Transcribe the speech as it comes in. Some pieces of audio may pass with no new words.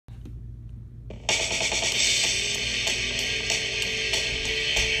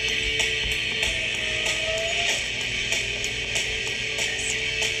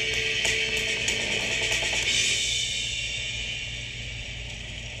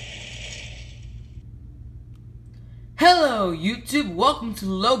Hello YouTube, welcome to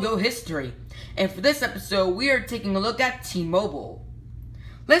Logo History, and for this episode we are taking a look at T-Mobile.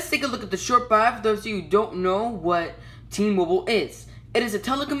 Let's take a look at the short bio for those of you who don't know what T-Mobile is. It is a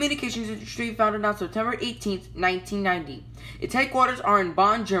telecommunications industry founded on September 18th, 1990. Its headquarters are in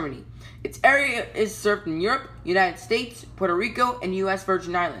Bonn, Germany. Its area is served in Europe, United States, Puerto Rico, and U.S.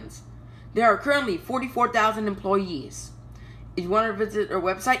 Virgin Islands. There are currently 44,000 employees. If you want to visit our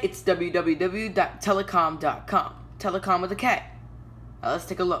website, it's www.telecom.com. Telecom with a K. Let's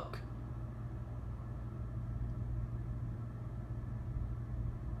take a look.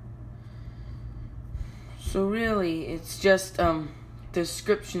 So really, it's just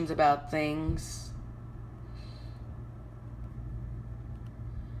descriptions about things.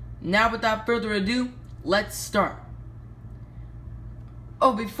 Now, without further ado, let's start.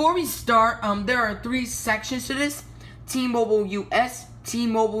 Oh, before we start, there are 3 sections to this: T-Mobile US,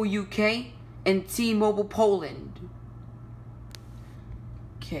 T-Mobile UK, and T-Mobile Poland.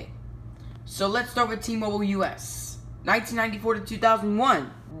 Okay, so let's start with T-Mobile US. 1994 to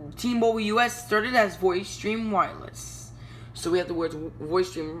 2001, T-Mobile US started as VoiceStream Wireless. So we have the words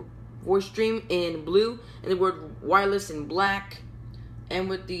VoiceStream in blue and the word wireless in black, and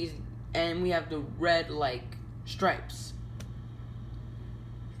with these, and we have the red like stripes.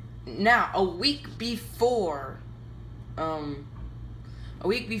 Now, a week before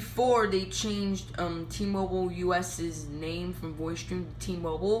they changed T-Mobile US's name from VoiceStream to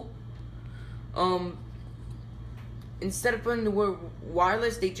T-Mobile, instead of putting the word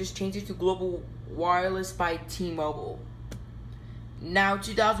wireless, they just changed it to Global Wireless by T-Mobile. Now,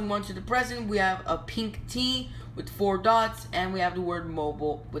 2001 to the present, we have a pink T with 4 dots, and we have the word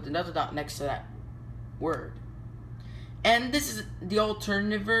mobile with another dot next to that word. And this is the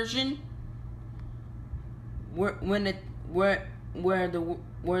alternative version, where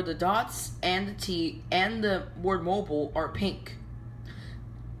the dots and the T and the word mobile are pink.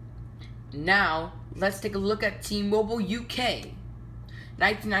 Now, let's take a look at T-Mobile UK.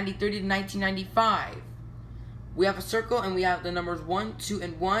 1993 to 1995. We have a circle and we have the numbers 1, 2,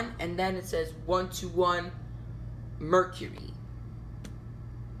 and 1, and then it says 121 Mercury.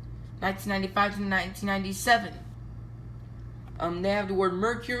 1995 to 1997. They have the word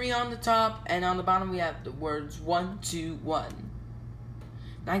Mercury on the top, and on the bottom we have the words 121.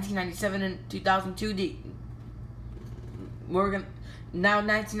 1997 and 2002. Now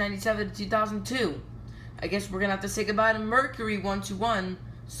 1997 to 2002. I guess we're gonna have to say goodbye to Mercury 121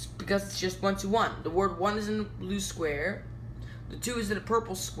 because it's just 121. The word 1 is in the blue square, the 2 is in the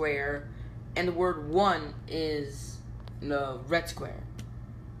purple square, and the word 1 is in the red square.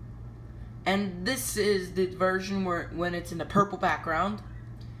 And this is the version when it's in the purple background.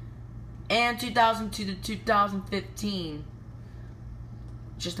 And 2002 to 2015,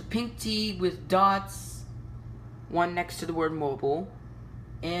 just a pink T with dots, 1 next to the word mobile.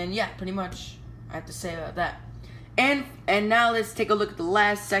 And yeah, pretty much I have to say about that. And now let's take a look at the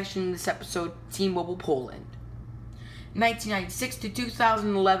last section in this episode, T-Mobile Poland. 1996 to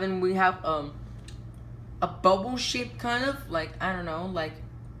 2011, we have a bubble shape, kind of like, I don't know, like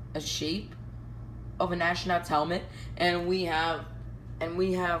a shape of an astronaut's helmet, and we have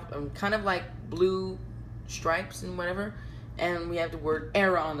kind of like blue stripes and whatever, and we have the word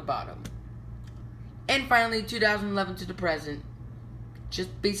era on the bottom. And finally, 2011 to the present,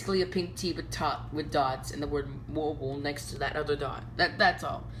 just basically a pink T with dots and the word mobile next to that other dot. That's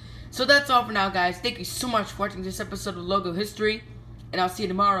all. So that's all for now, guys. Thank you so much for watching this episode of Logo History, and I'll see you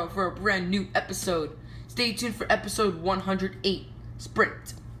tomorrow for a brand new episode. Stay tuned for episode 108,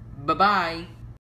 Sprint. Bye-bye.